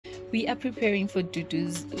We are preparing for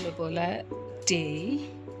Dudu's Lobola day.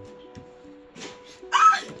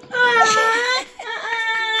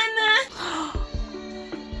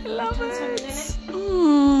 Love it.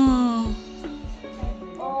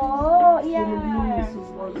 Oh, yeah.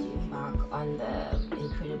 Support you embark on the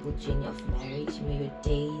incredible journey of marriage. May your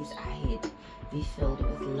days ahead be filled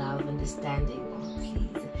with love, understanding,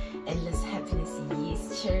 please, endless happiness.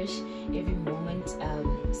 Yes, cherish every moment,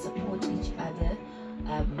 support each other,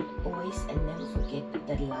 always and never forget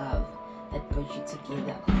that love that brought you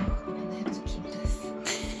together. Oh, and I have to keep this.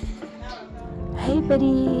 Hey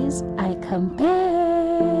buddies, I come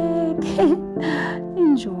back.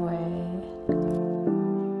 Enjoy.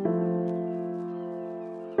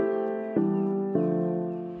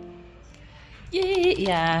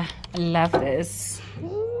 Yeah, I love this.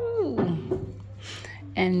 Ooh.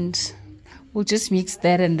 And we'll just mix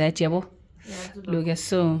that and that, yabo. Look at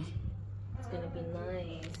so. It's gonna be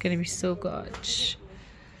nice. It's gonna be so good.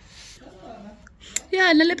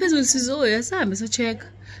 Yeah, now let's so check.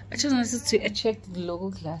 I just wanted to check the logo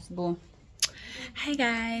glass. Boom. Hi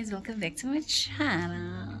guys, welcome back to my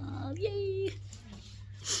channel. Yay!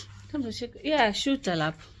 Come to check. Yeah, shoot the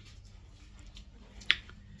lap.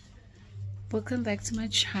 Welcome back to my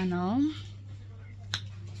channel.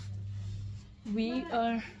 We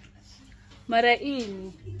are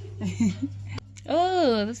Marain.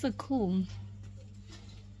 Oh, that's so cool.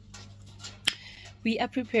 We are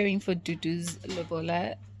preparing for Dudu's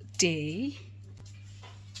Lobola day.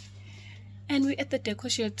 And we're at the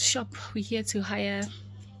decoration shop. We're here to hire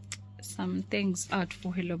some things out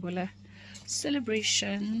for her Lobola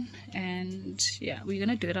celebration. And yeah, we're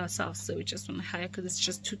gonna do it ourselves. So we just want to hire because it's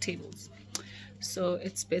just 2 tables. So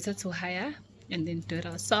it's better to hire and then do it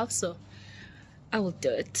ourselves. So I will do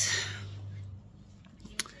it.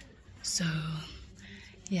 So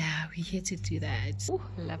yeah, we're here to do that. Ooh,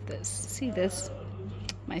 I love this. See this?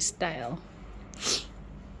 My style.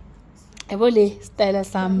 I really style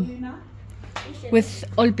some with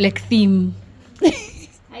all black theme.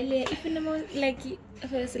 Even like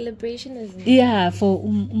her celebration is yeah, for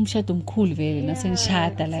umshado mkhulu vele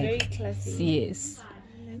nasenshada like very classy. Yes.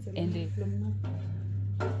 And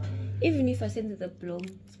even if I send the bloom,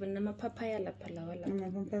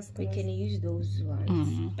 we can use those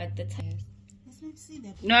ones. But the time.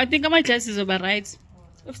 No, I think my glasses are right.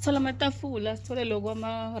 If tell my tafula, tell logo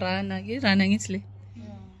ma rana, rana ngithle.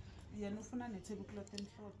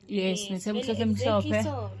 Yes, the tablecloth themselves,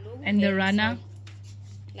 and the runner,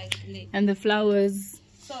 and the flowers.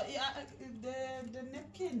 So the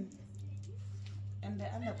napkin and the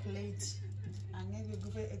underplate, I'm going to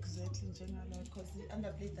go exactly in general because the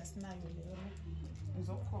underplate that's not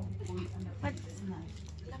but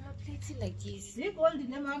lama plate like this.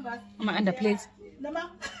 My underplate.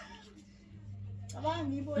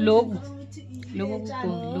 Logo.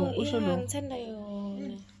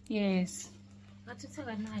 Yes.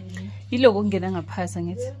 Ilogo ngena ngaphasa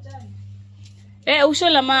ngithi. Usho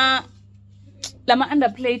lama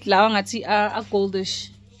underplate lawa ngathi a goldish.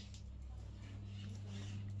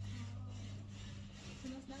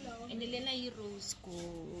 And Elena is rose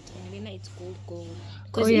gold. And Elena it's gold.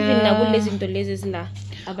 Because even now lezi zinto lezi zila.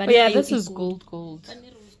 Oh yeah, this is gold.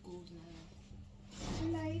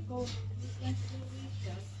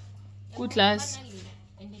 Good glass.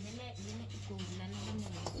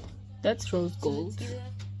 That's rose gold.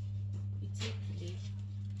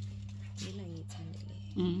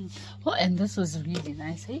 Oh, and this was really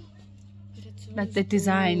nice, eh? Like the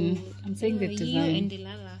design. I'm saying the design.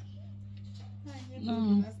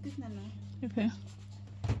 Okay.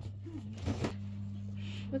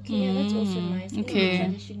 Okay, yeah, that's also nice.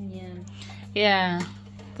 Okay. Yeah.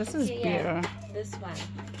 This is better. This one.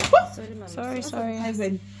 Sorry.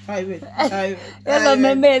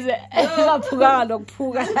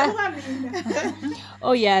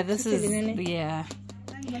 Oh yeah, this is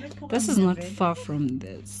This is not far from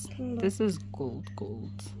this. This is gold.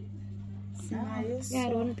 Yeah, I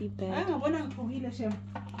don't want to be bad.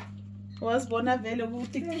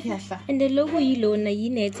 And the logo yilo na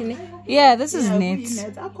yinet. Yeah, this is net.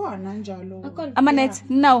 I'm a net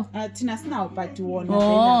now.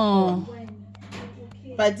 Oh.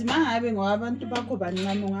 But having abantu bakho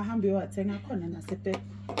bancane ungahambe uyowathenga khona nasepe.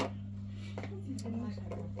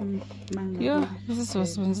 Yeah, this is what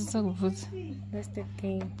futhi. That's the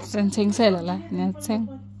thing. Senthengisela la,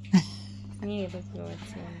 ngiyathenga. Yeah, that's what.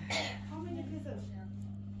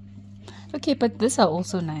 Okay, but these are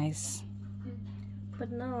also nice.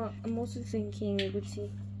 But now I'm also thinking,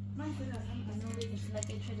 It's like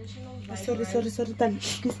a traditional vibe. Sorry, Tali.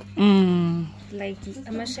 Like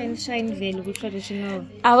I'm a shine veil with traditional.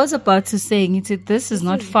 I was about to say, this is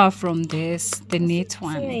not far from this, the net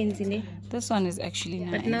one. Easily. This one is actually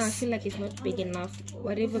nice. But now I feel like it's not big enough.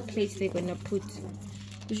 Whatever plates they're gonna put,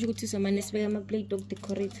 we should go to some plate dog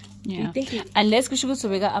decorate. Yeah. Unless we should go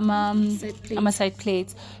to side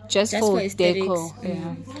plates just for deco.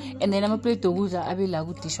 Yeah. And then I'm a plate dog I will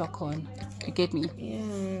like dish corn. You get me?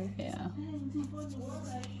 Yeah. Yeah.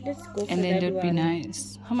 Let's go. And then that'd be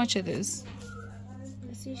nice. How much are this?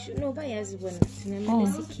 No, buy as one.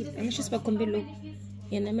 I'm just about to look.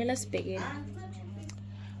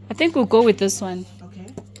 I think we'll go with this one. Okay.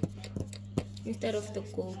 Instead of the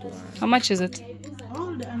gold one. How much is it?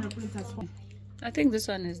 All the other plates are small. I think this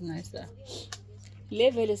one is nicer.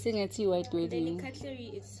 Level is saying it's white The wedding.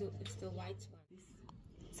 cutlery, it's the white one.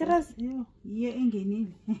 Serious? Yeah,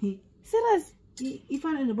 engenile. Serious? If I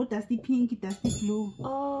know about dusty pink, dusty blue.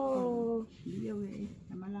 Oh. Yeah, we.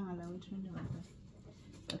 Amalanga la which one?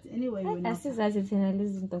 But anyway, we're not. Asizazi thina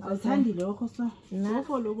lezi zinto. Awuthandi lokho so.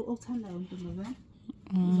 Lokho lokho okuthandayo ntombazana.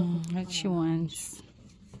 What she wants.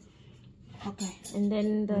 Okay. And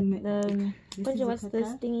then the what's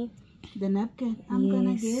this thingy? The napkin. I'm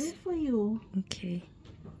gonna get it for you. Okay.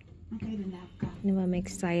 Okay, the napkin. No, I'm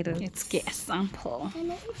excited. Let's get a sample.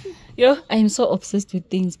 Yo, I'm so obsessed with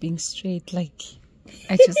things being straight. Like,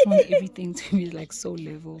 I just want everything to be like so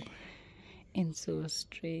level and so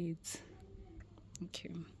straight.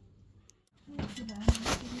 Okay.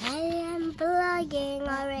 I am vlogging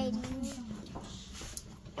already.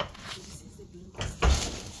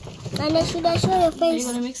 Nana, should I show your Are you face?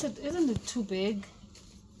 gonna mix it? Isn't it too big?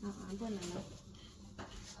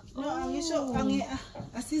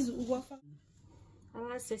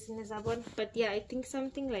 But yeah, I think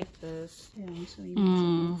something like this. Yeah.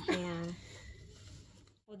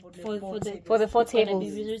 For the 4 tables.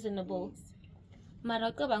 Be reasonable.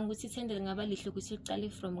 Mara ka bang ukuthi sendele ngaba lihle ukuthi uqale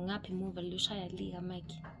from ngapha emuva lushaya liga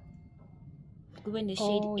mike. Kube ne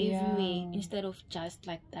shade everywhere instead of just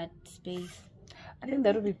like that space. I think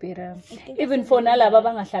that would be better. Even for nalaba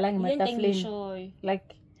bangahlala ngematafuleni.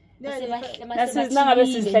 Like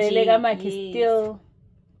still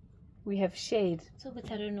we have shade. So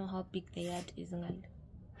but I don't know how big the yard is.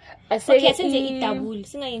 I say okay, since it's double,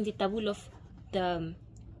 since the double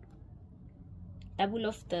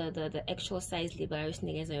of the actual size liberation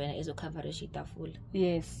niggas is a coverage full.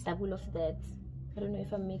 Yes. Double of that. I don't know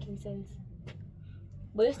if I'm making sense.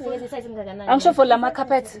 But this niggas size I'm sure for Lama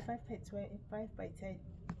carpet. 5 by 10.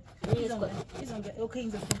 It's on the okay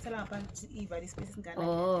in the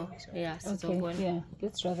oh, yeah. Okay, yeah.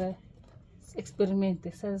 Let's rather experiment.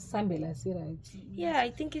 This is Sambela, right? Yeah,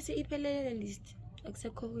 I think it's a ipele list.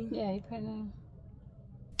 Except yeah, ipele.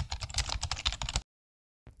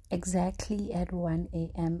 Exactly at 1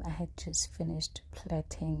 a.m. I had just finished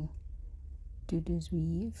plaiting Dudu's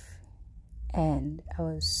weave and I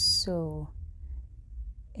was so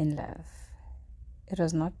in love. It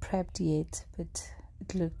was not prepped yet, but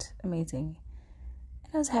it looked amazing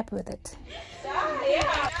and I was happy with it.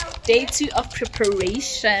 Day 2 of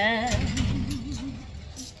preparation.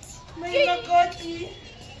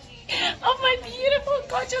 Oh my beautiful,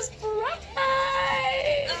 gorgeous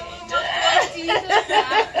bride!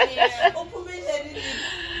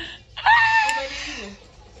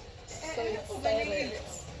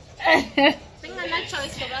 So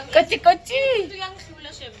excited. Koti.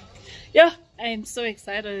 Yeah, I am so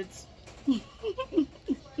excited.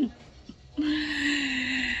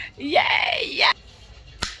 Yeah.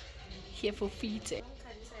 Here for feet.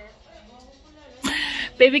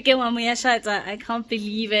 Baby came on my shot. I can't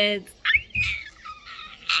believe it.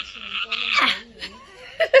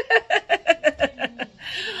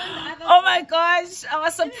 Oh my gosh, I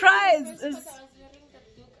was surprised.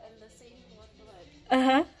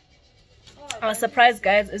 I was surprised,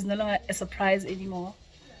 guys. It's no longer a surprise anymore.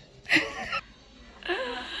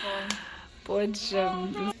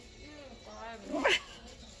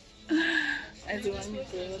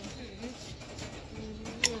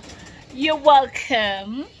 You're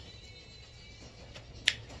welcome.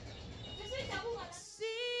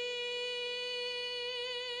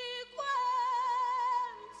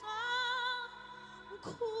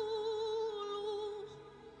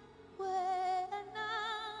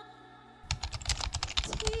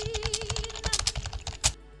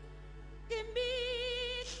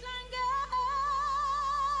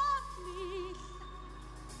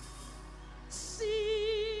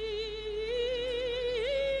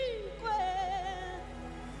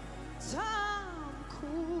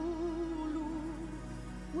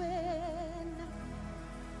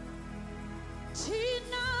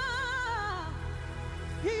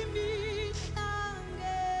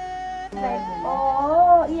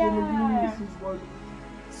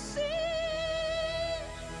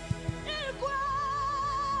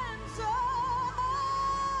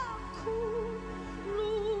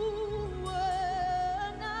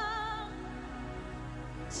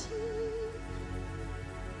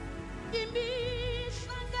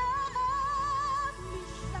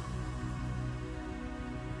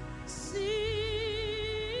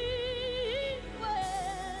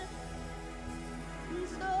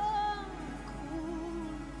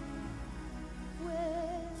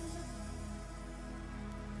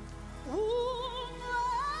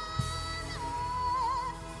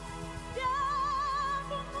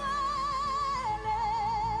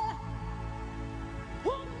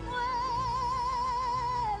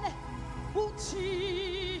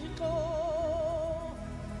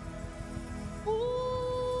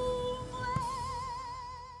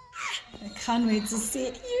 can't wait to see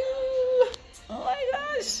you. Oh my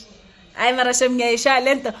gosh. I'm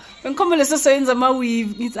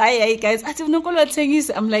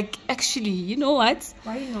like, actually, you know what?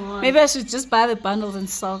 Why not? Maybe I should just buy the bundles and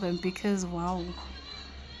sell them because wow.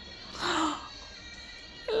 I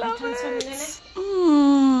love it.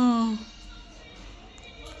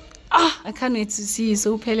 I can't wait to see you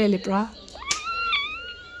so pelele, bruh.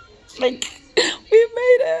 Like, we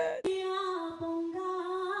made it.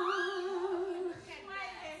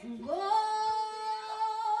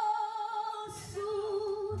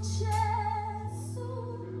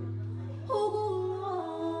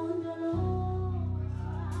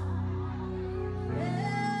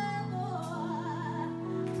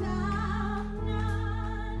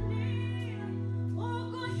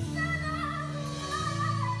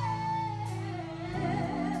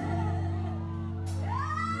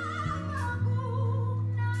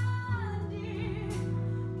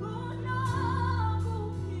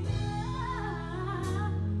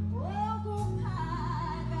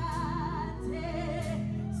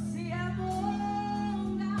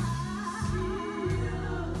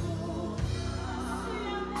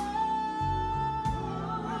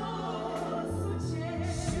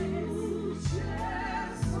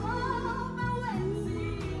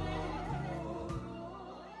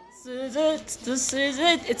 This is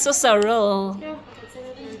it. It's so surreal.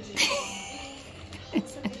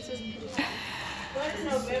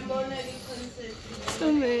 So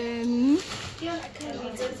then,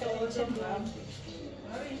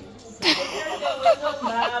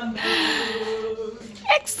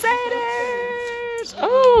 excited!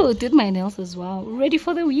 Oh, did my nails as well. Ready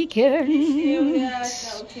for the weekend.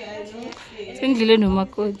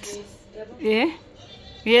 Yeah,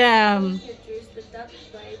 yeah.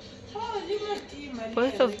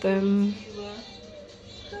 Both of them.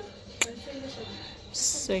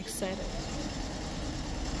 So excited.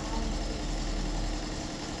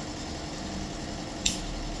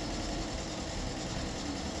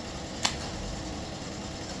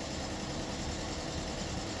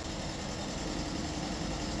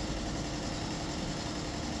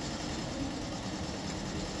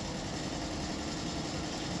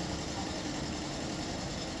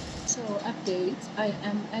 So update, I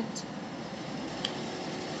am at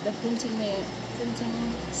the printing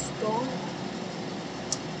store.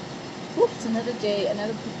 Ooh, it's another day,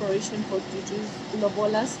 another preparation for Juju's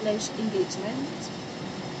Lobola / engagement.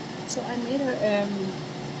 So I made her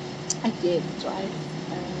a gift, right?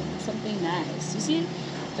 Something nice. You see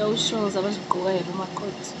those shawls I was going my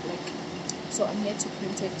coat, like, so I'm here to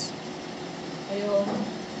print it.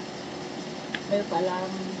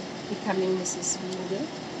 Becoming Mrs. Mude.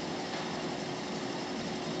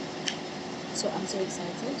 So I'm so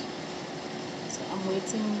excited. So I'm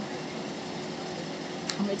waiting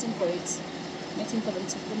for it. I'm waiting for them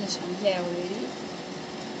to finish. I'm here already.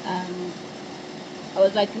 I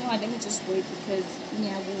was like, you know what, let me just wait because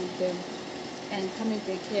with them and coming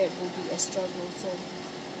back here will be a struggle. So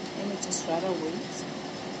let me just rather wait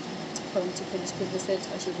for them to finish because they said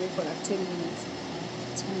I should wait for like 10 minutes.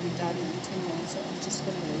 It's going to be done in 10 minutes, so I'm just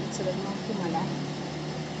going to wait so that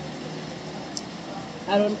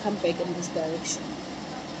I don't come back in this direction.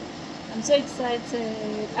 I'm so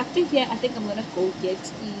excited. After here, I think I'm gonna go get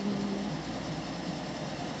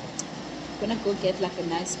like a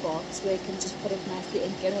nice box where I can just put it nicely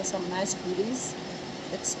and get her some nice goodies.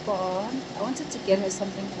 It's fun. I wanted to get her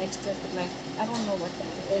something extra, but like I don't know what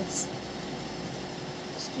that is.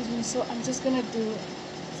 Excuse me. So I'm just gonna do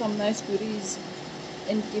some nice goodies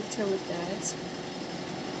and gift her with that.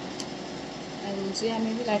 And yeah,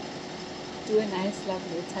 maybe like do a nice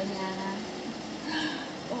lovely Tanyana.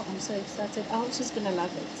 Oh, I'm so excited. I hope she's gonna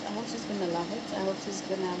love it. I hope she's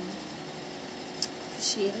gonna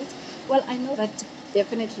appreciate it. Well, I know that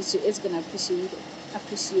definitely she is gonna appreciate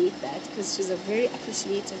that because she's a very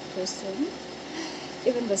appreciative person.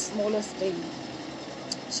 Even the smallest thing,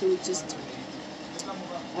 she would just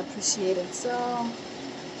appreciate it. So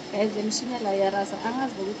guys, the machine la yara sa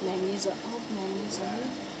angas go with my knees or out my knees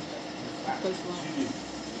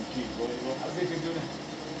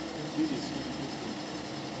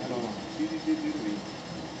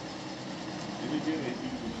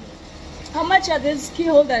How much are these key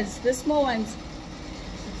holders? The small ones?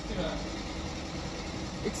 60 rands.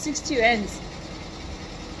 It's 60 rands.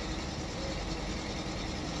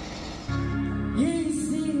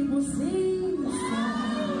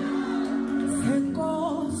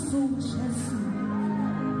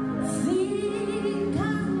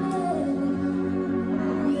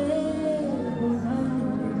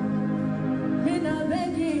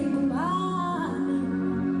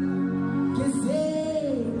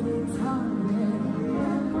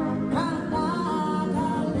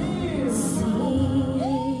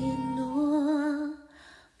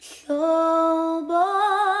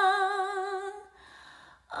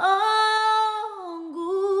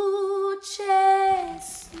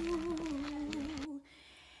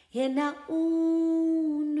 Yena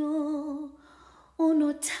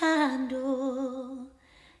unothando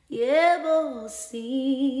yebo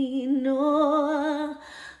sino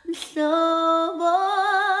mhlobo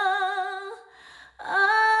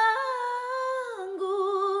angu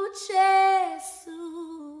Jesu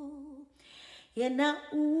yena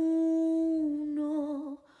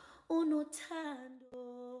unothando.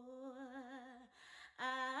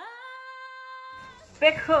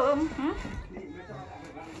 Back home,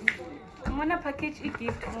 I'm gonna package a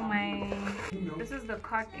gift for my. This is the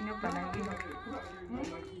card in your balagi.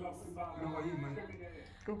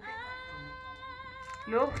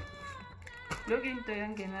 Look into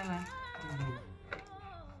young Genala.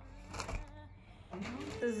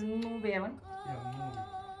 This is movie one.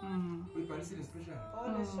 We can see the special.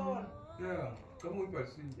 Oh, the song. Yeah, come we can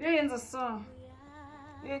see. You're in the song.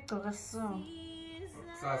 You're in the song.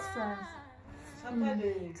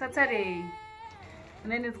 Saturday.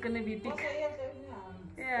 And then it's gonna be big.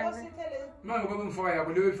 Yeah. No, I'm going for you.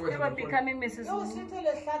 We're for you. Becoming Mrs.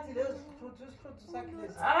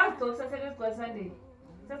 Ah, so Saturday is Sunday.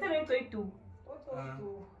 Saturday is going to.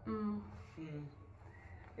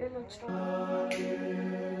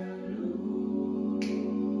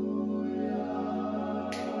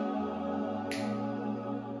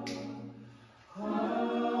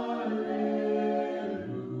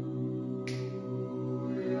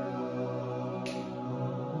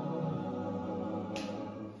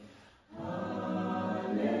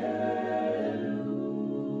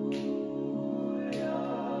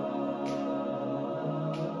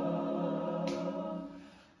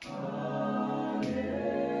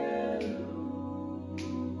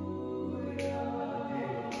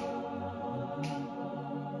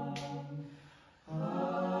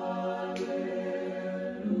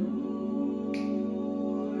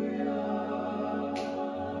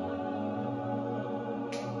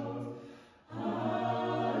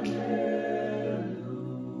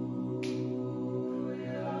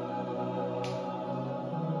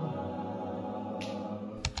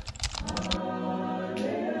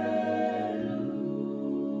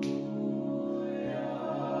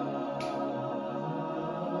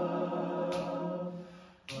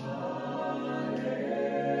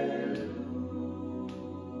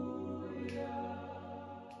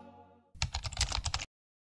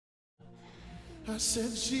 I said,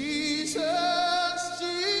 Jesus,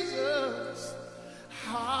 Jesus,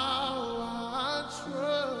 how I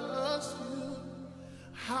trust you,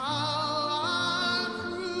 how I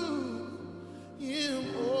prove you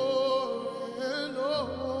more and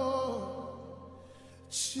more.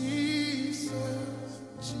 Jesus,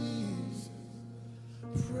 Jesus,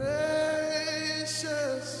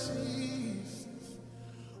 precious Jesus,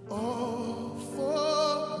 all for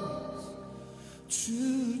us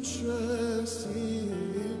to trust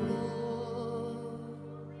in, Lord.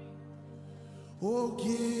 Oh,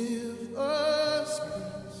 give us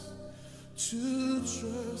grace to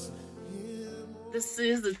trust Him. This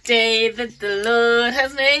is the day that the Lord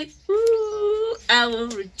has made. Ooh, I will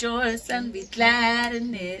rejoice and be glad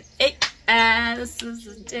in it. Hey, this is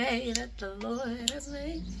the day that the Lord has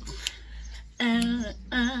made.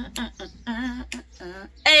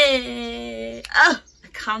 Hey, oh, I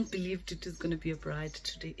can't believe Tutu's gonna be a bride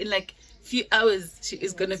today. In like a few hours, she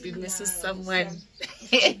is gonna be Mrs. Someone.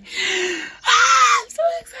 I'm so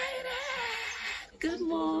excited. Good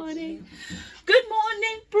morning. Good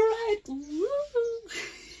morning, bride. Woo.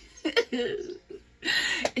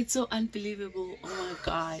 It's so unbelievable. Oh my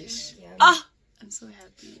gosh. Ah, I'm so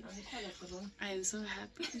happy. I am so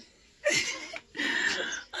happy.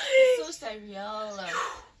 So surreal.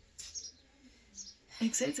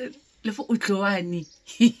 Excited.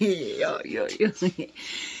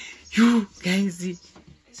 Yo, guys,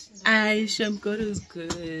 I sure God is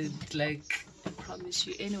good. Like, I promise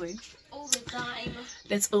you. Anyway, All the time.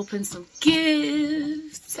 let's open some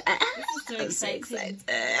gifts. This is so exciting.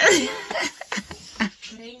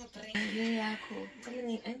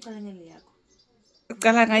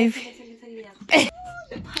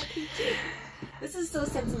 This is so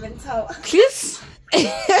sentimental. Please.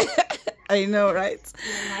 I know, right?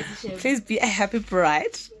 Please be a happy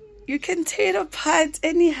bride. You can tear it apart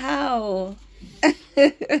anyhow. So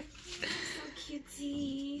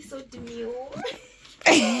cutesy, so demure.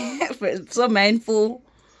 So mindful.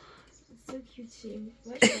 So cute.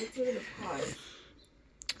 Why should I tear it apart?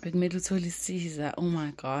 With me totally Caesar. Oh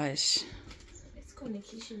my gosh. It's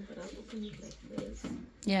communication, but I'll open it like this.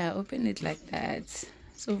 Yeah, open it like that.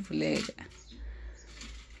 So vleg.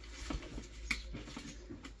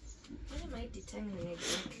 What am I detangling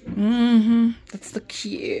exactly? That's the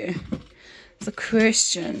key. The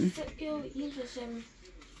question. So, interesting.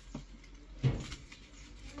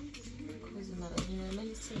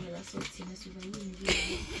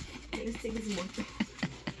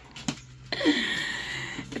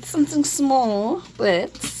 It's something small, but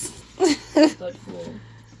thoughtful.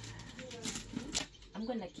 I'm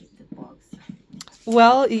gonna keep the box.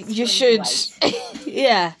 well, you should. White.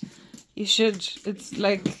 Yeah, you should. It's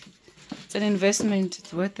like it's an investment.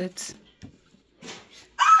 It's worth it.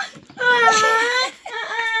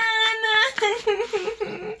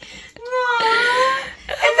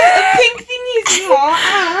 And then the pink thing is more.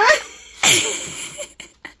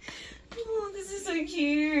 Oh, this is so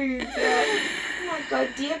cute. Oh my god,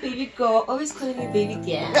 dear baby girl. Always calling me baby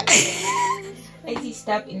girl. As you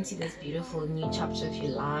step into this beautiful new chapter of your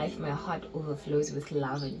life, my heart overflows with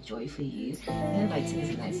love and joy for you. And writing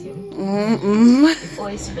is nice, you. You've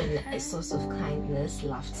always been a source of kindness,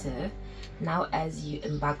 laughter. Now as you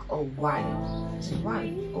embark on now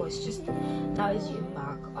as you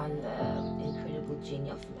embark on the incredible journey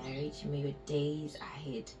of marriage, may your days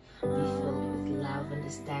ahead be filled with love,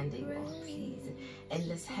 understanding, peace,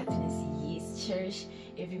 endless happiness. Yes, cherish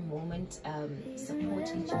every moment,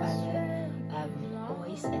 support each other,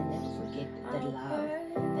 always, and never forget the love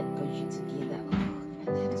that brought you together. Oh,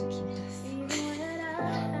 and have to keep this.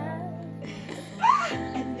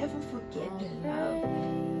 And never forget the love.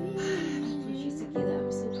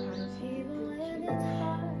 I'm so proud of you.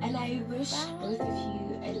 And I wish both of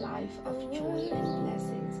you a life of joy and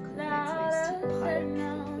blessings. Congratulations to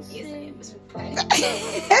Park. Yes, I am so proud.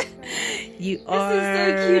 You This are is so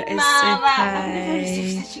cute, a Mama. sweet I've never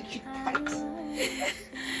received pie. such a cute kite.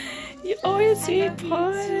 You are a sweet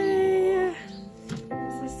pie.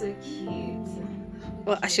 This is so cute.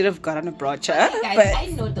 Well, I should have gotten a brochure, Guys, but I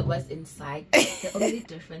know that what's inside. The only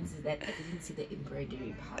difference is that I didn't see the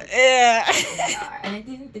embroidery part. yeah, And I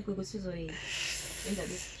didn't think we could see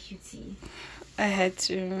this cutie. I had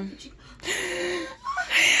to.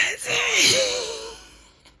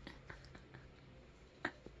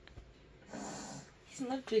 He's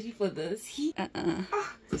not ready for this. He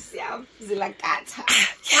Yes, yes.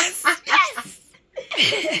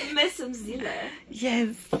 Zilla.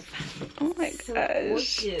 yes. Oh my So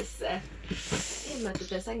gosh. gorgeous.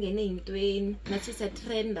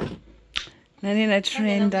 Nanina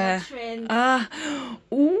trender. Trend. Ah,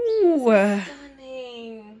 ooh.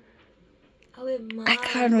 Stunning. Oh, I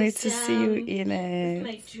can't wait to see you in my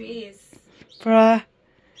it, dress. bruh.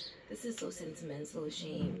 This is so sentimental,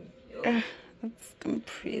 shame. That's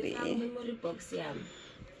pretty. Memory box, yeah.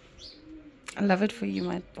 I love it for you,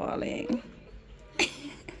 my darling.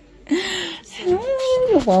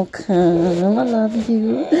 You're welcome. I love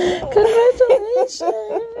you.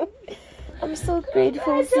 Congratulations. I'm so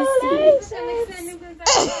grateful to see.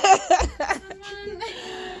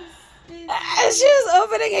 She was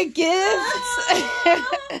opening a gift.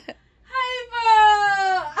 Hi, Bo.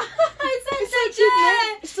 It's so cute,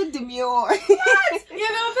 man. It's so demure.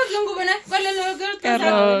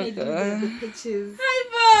 What? Pictures. Hi,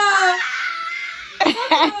 Bo.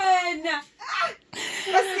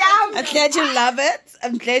 I'm glad you love it.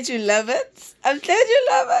 I'm glad you love it. I'm glad you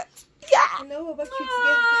love it. Yeah. No, what cute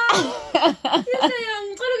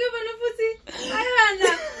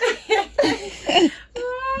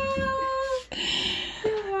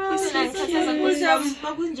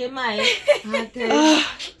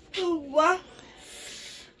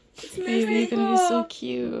Baby, you're gonna be so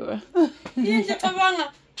cute. Even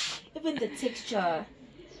the texture.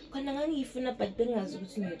 And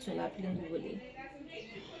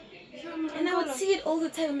I would see it all the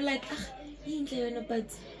time. I'm like, but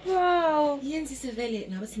Wow. it's so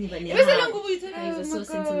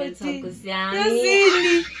sentimental because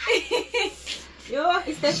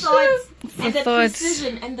it's the thoughts and the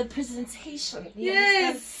precision and the presentation.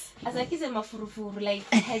 Yes. As I kiss my furu like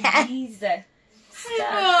had these stuff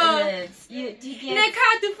in it. Do you get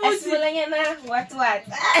what?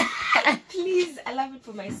 Please, I love it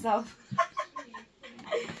for myself.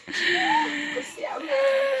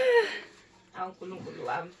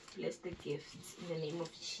 Bless the gift in the name of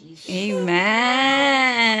Jesus.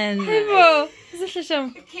 Amen.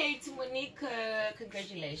 Okay, to Monique,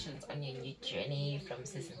 congratulations on your new journey from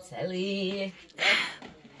Sis and Sally.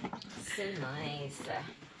 So nice.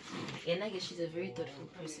 And I guess she's a very thoughtful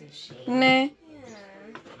person. She. Yeah.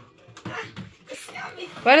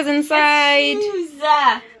 What is inside?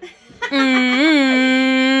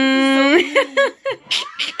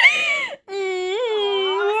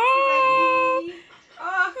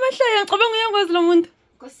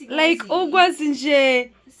 Like ogwazi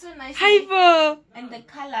nje. So nice. Haibo. And the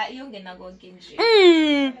color, you're gonna go against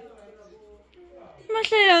you.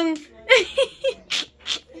 Mahlayang.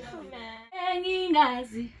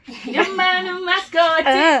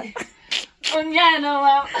 Unyana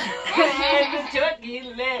wam.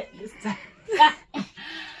 Ngijogile.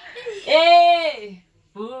 Hey.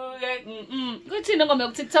 Buke. Kuthina ngoma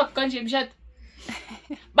ku TikTok kanje mshado.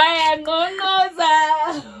 Bayanqonqoza.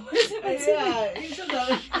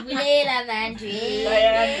 Bulela bantu.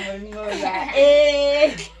 Bayanqonqoza.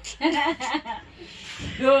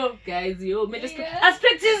 Yo guys, yo as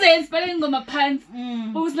practice spelling ngoma phansi.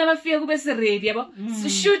 Ukuthi nabafika kube se ready yabo.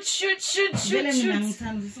 Shoot.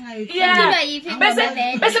 Yeah.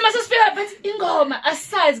 Bese masifika but ingoma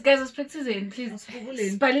asize guys as practice please.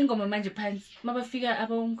 Spelling ngoma manje phansi. Mabafika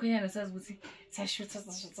abomkhwenyana sazi ukuthi sayashoot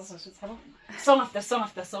yabo. Song after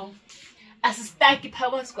song. Asistaki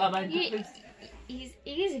phakathi kwabantu please.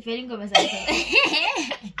 Is feeling ngoma zakhe.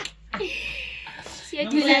 Is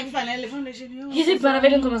it para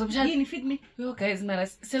ver ngoma zomshado? Yini fit me? Yo guys mara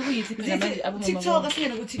sekuyithi phela manje abomama. TikTok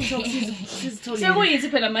asiyena ku TikTok sizithola. Sekuyithi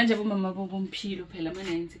phela manje abomama bomphilo phela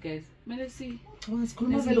ama-90 guys. Manje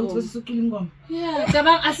sikhuluma vele ukuthi sisocula ingoma. Yeah,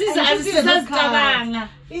 cabanga asizicabanga.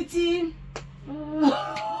 Ithi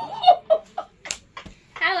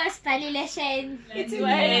How was Palile Shane? It's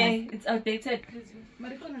outdated.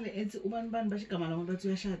 Marikona le ethi ubani bashigama lama bathi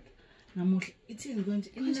uyashada. Namuhla ithini konje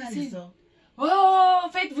imnandi so. Oh,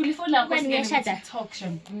 faithfully for now because uyashada. TikTok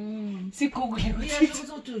sham. Sigoogle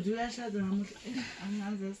ukuthi uyashada namuhla.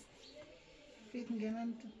 Angazi. Fit ngena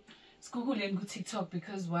nto. Sigoogle ku TikTok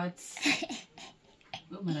because what?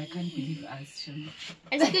 Oh man, I can't believe us sham.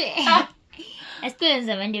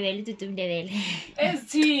 Esikwenza abandebele uthi umndebele.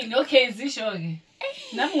 Ezithini? Okay, zisho ke.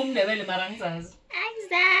 Nami umndebele mara ngizazi.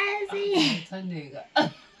 Angizazi. Thandeka.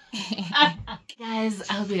 Guys,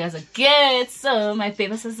 I hope you guys are good. So my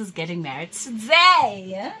baby sister is getting married today.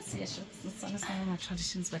 Yes, that's one of my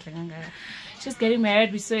traditions, but she's getting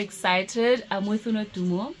married. We're so excited. I'm with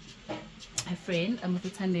Unotumo, a friend. I'm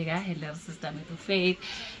with Thandeka, her little sister. I'm with Faith,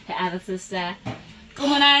 her other sister.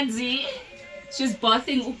 Kumonanzi. She's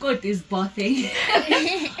bathing. Ukoti is bathing.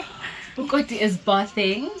 Ukoti is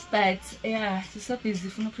bathing. But yeah, she's so busy.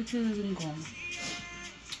 For no pictures in Gom.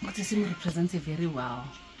 But she represents it very well.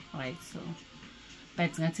 Right, so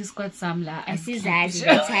but ngathi squad samla asizazi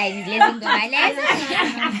times lezi ngoma lezi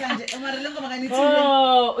namhlanje mara lengoma kanithini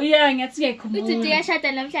oh yeah ngathi ngiyakhumbula uthi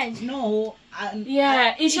uyashada namhlanje no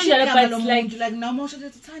yeah ishijala but like noma ushada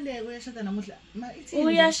Thandeka uyashada namuhla ithini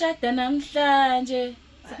uyashada namhlanje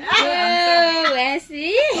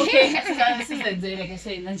wesi okay sizenzele like I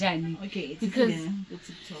say nanjani okay because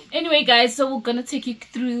anyway guys, so we're gonna take you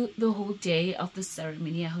through the whole day of the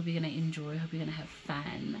ceremony. I hope you're gonna enjoy. I hope you're gonna have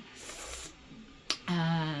fun.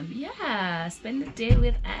 Yeah, spend the day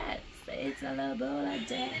with us. It's a Lobola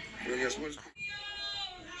day.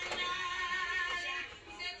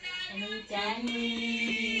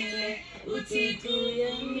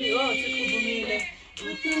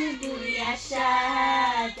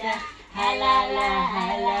 Halala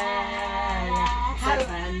halala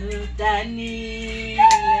haranutani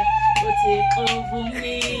uthi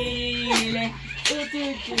uvumile uthi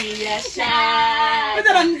uyashada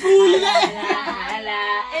kodwa ngicule hala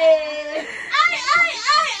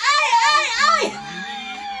ay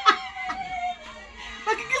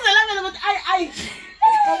bakikizela mina ukuthi ay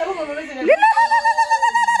kala ubaba bese no.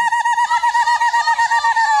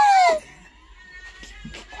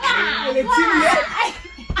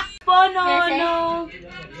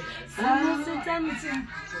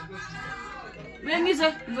 Mengizwe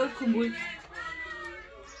ngikukhumbula.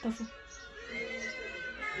 Tafu.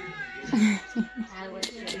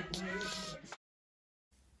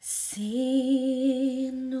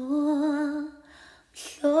 Sino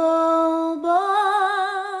hlobo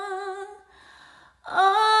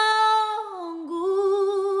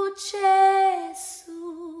onguJesu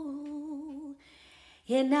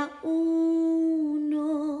yena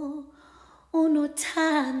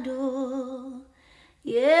unothando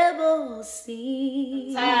yebo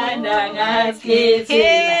sithanda ngasikhethe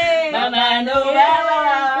mama no baba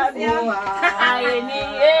ayeni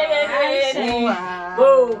bo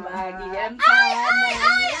magiyamthanda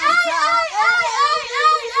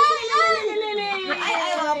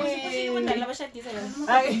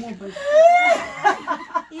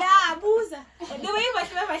ya buza dewe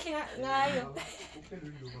bahle bahle ngayo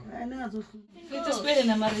Feito spele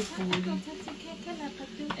na maripuli.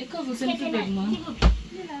 E que você não tem irmã?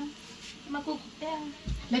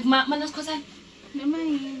 Like manas coisas.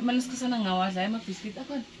 Manas coisas não ngawadla, ma biscuit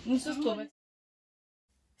akon. Ngusus ko ba?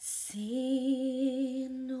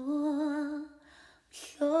 Sino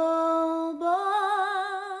hlobo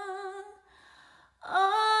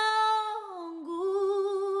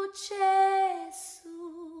onguJesu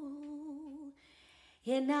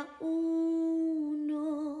yena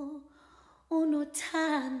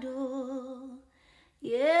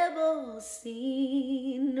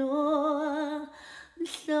sino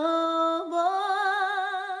mhlobo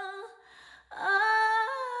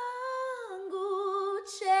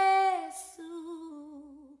anguJesu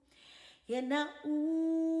yena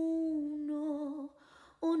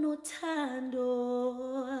unothando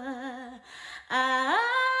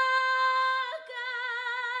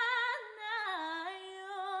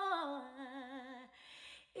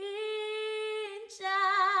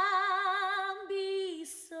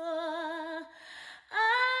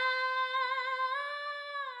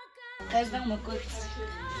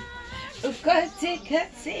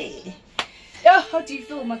Oh, how do you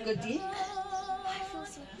feel, my goodie? I feel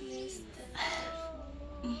so blessed.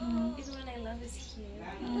 Everyone I love is here.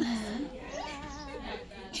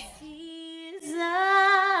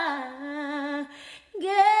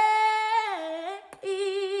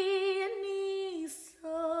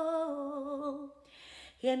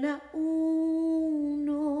 Yena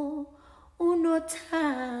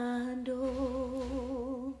unothando.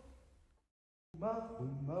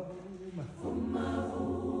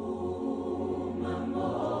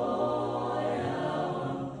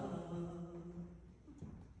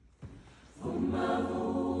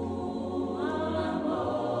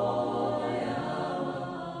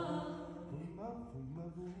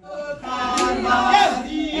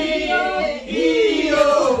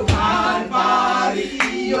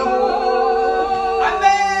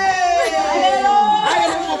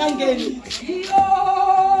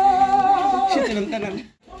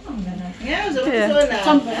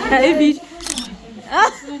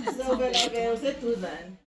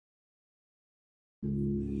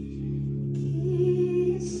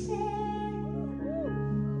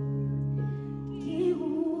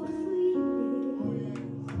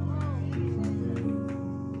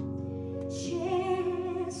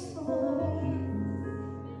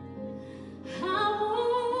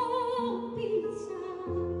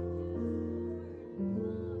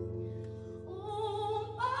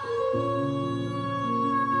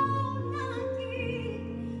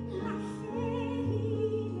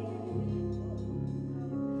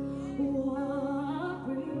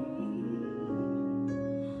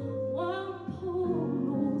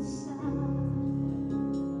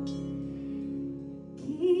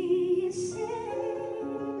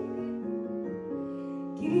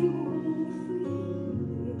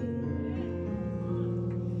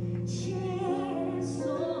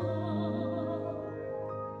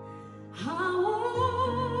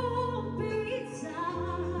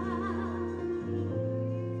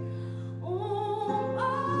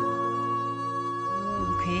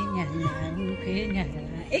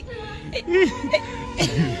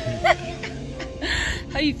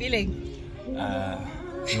 How are you feeling?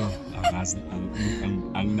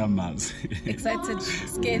 Excited,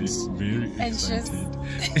 scared, very anxious.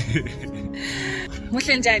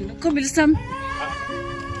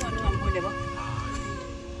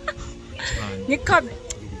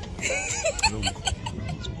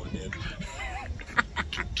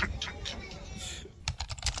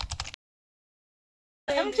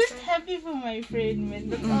 I'm just happy for my friend, man.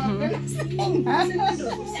 That's all I'm gonna say.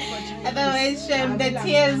 Otherwise, the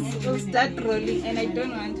tears will start rolling, and I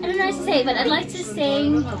don't want to. I don't know what to say, but I'd like to say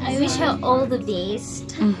I wish her all the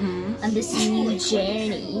best on this new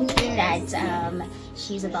journey that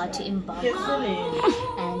she's about to embark on.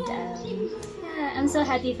 And yeah, I'm so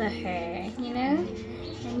happy for her, you know?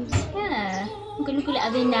 And yeah, nkulunkulu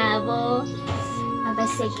abinabo,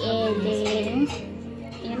 abasekele,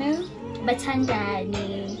 you know?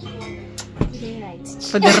 Bathandani. Right.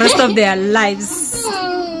 For the rest of their lives. But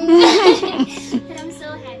I'm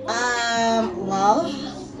so happy. Well,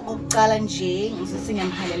 ukuqala nje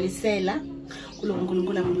ngisingemhalalisela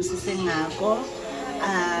kulonkulunkulu ambusise ngako.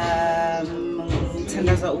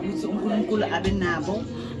 Ngithandaza ukuthi uNkulunkulu abe nabo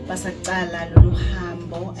basaqala lolu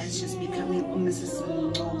hambo as she's becoming uMrs.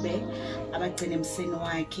 Mncube abagcina emseni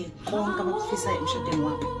wakhe konke abakufisa emshadweni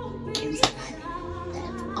wakhe kenzakala.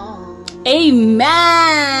 Amen.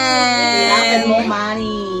 Love and more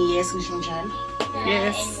money. Yes, ngisho njalo.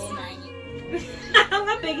 Yes.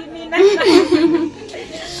 Angabheki mina.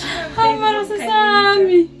 Hamara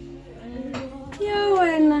sami. Yo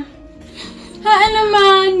wena. Hello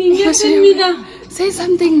mani, say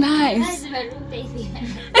something nice.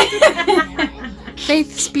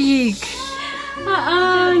 Faith, speak.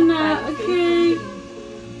 Anna, okay.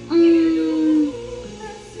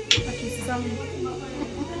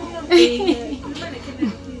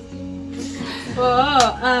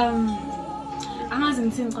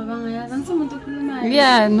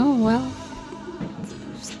 Yeah, no, well.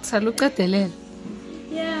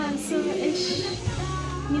 Yeah, so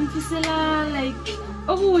ngimfisela like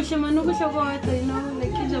okuhle manje ukuhle kodwa you know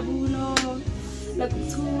like injabulo like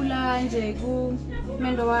ukuthula nje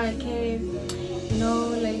kumendo wakhe you know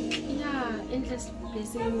like yeah endless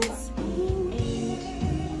blessings and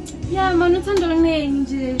yeah manje uthando oluningi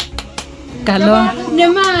nje Galo.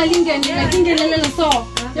 nemali ingenelele so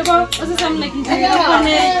yabo usisam like nje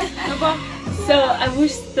yabo. So I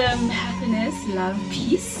wish them happiness, love,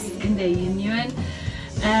 peace in their union.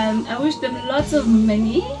 I wish them lots of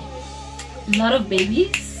money, a lot of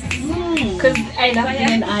babies, because I love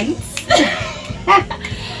being an aunt.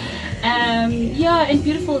 Yeah, and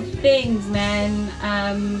beautiful things, man.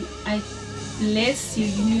 I bless your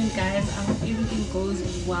union, guys. I hope everything goes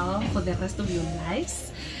well for the rest of your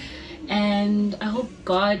lives, and I hope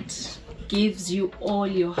God gives you all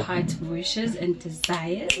your heart wishes and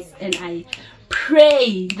desires, and I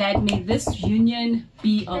pray that may this union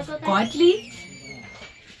be of godly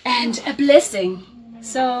and a blessing.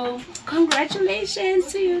 So congratulations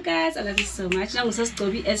to you guys. I love you so much. Now Mrs.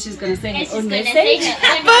 Toby, as she's gonna say her own message.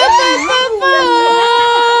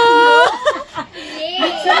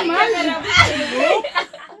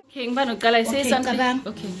 King Bano Gala, say something.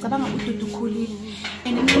 Okay.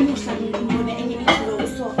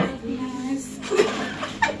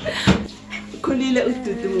 Khulile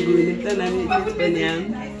ududu ngule mntanami isibene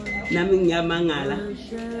yami nami ngiyamangala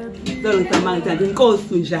ngizama ngithanda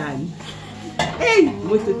inkosi njani hey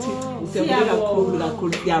muthi siyabonga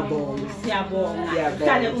kakhulu siyabonga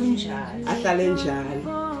hlale unjani ahlale njani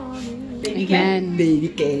Amen. baby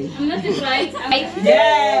girl Nothing right.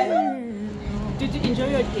 yeah Dudu, enjoy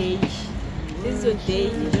your day. This is your day.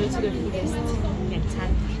 Enjoy to the fullest.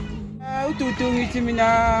 Ududu ngithi mina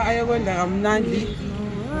ayekwenza kamnandi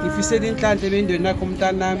ngifisela inhlanhla bendweni nakho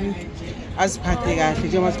umntanami aziphathe kahle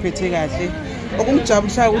njengoba siphethe kahle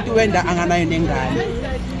okungijabulisayo ukuthi wenda anganayo nengane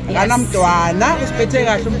anganamntwana usiphethe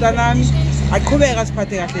kahle umntanami aqhubeka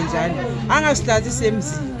asiphathe kahle njalo angasihlazi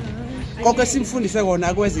emzini konke simfundise kona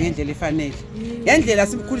akwenze ngendlela efanele ngendlela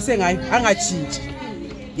simkhulise ngayo angajintshi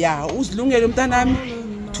ya uzilungele umntanami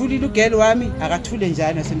thulile ugelo wami akathule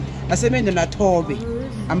njalo nasemende nathobe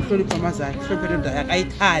amhlonipha amazali hloniphe indaba yakhe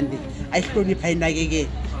ayithande ayihlonipha ayinakekele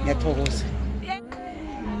ngiyathokoza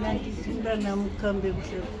namkhambe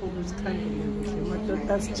kuhle khulu sikhandele kuhle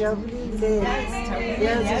madoda sijabulile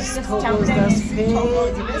yazi sithokoza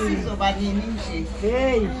sizoba nini nje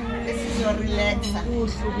hey esizorelaxa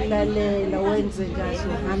ukulalela wenze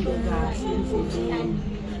kahle uhambe kahle endleleni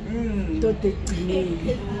doda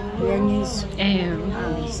egcinile uyangizwa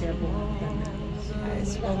siyabonga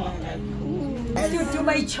sibonga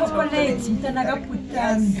Siyoduma ichocolate mntana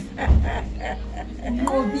kabhutami.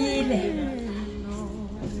 Nqobile.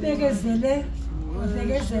 Bekezela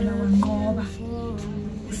wanqoba.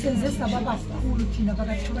 Senze sababa kakhulu thina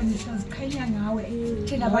bakathukanisa zikhanya ngawe.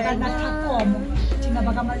 Thina bakanathakomo, thina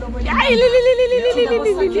bakamalobola.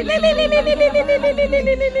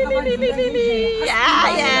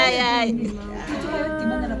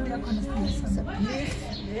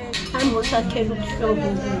 Angosakhela ukuhlobo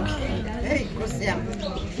kuhle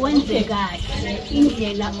wenze kahle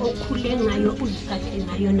indlela okhule ngayo uziphathe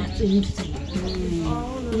ngayo nasemzini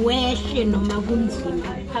wehle noma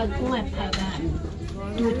kunzima ungaphakami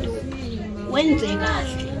dudu wenze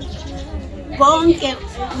kahle bonke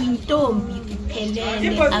uyintombi kuphelele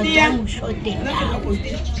azange ushode ndawo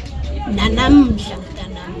nanamhla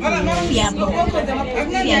mntanami siyabonga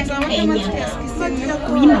siyakuphenya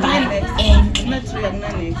kuyimbali enhle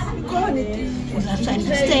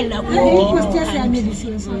uzasandisela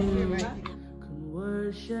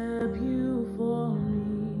worship you for me,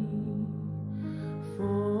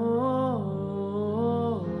 for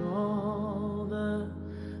all the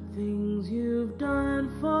things you've done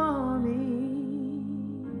for me,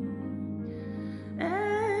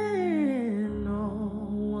 and no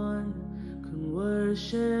one can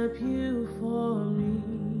worship you for me.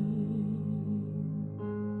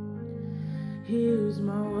 Here's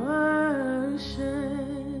my worship,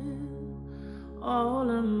 all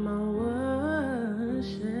of my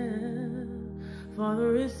worship. Father,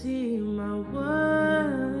 receive my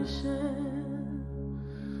worship,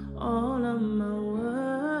 all of my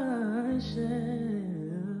worship.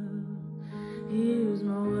 Here's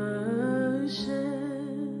my worship,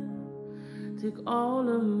 take all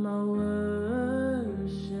of my worship.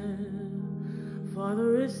 Father,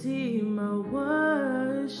 receive my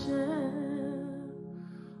worship.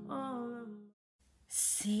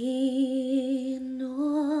 Sino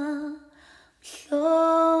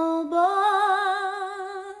hlobo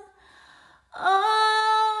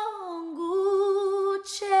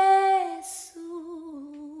onguJesu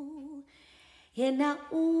yena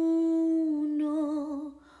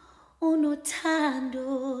unothando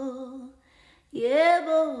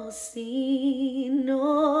yebo sino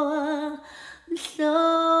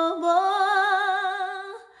mhlobo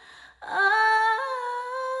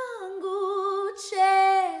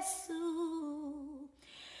anguJesu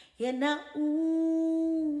yena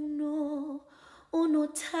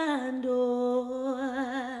unothando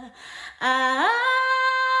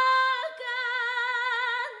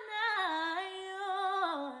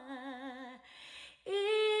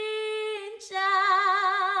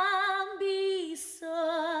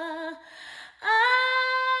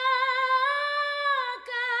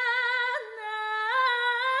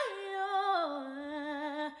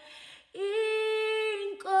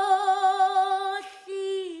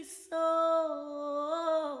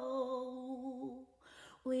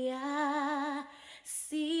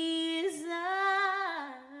Yes,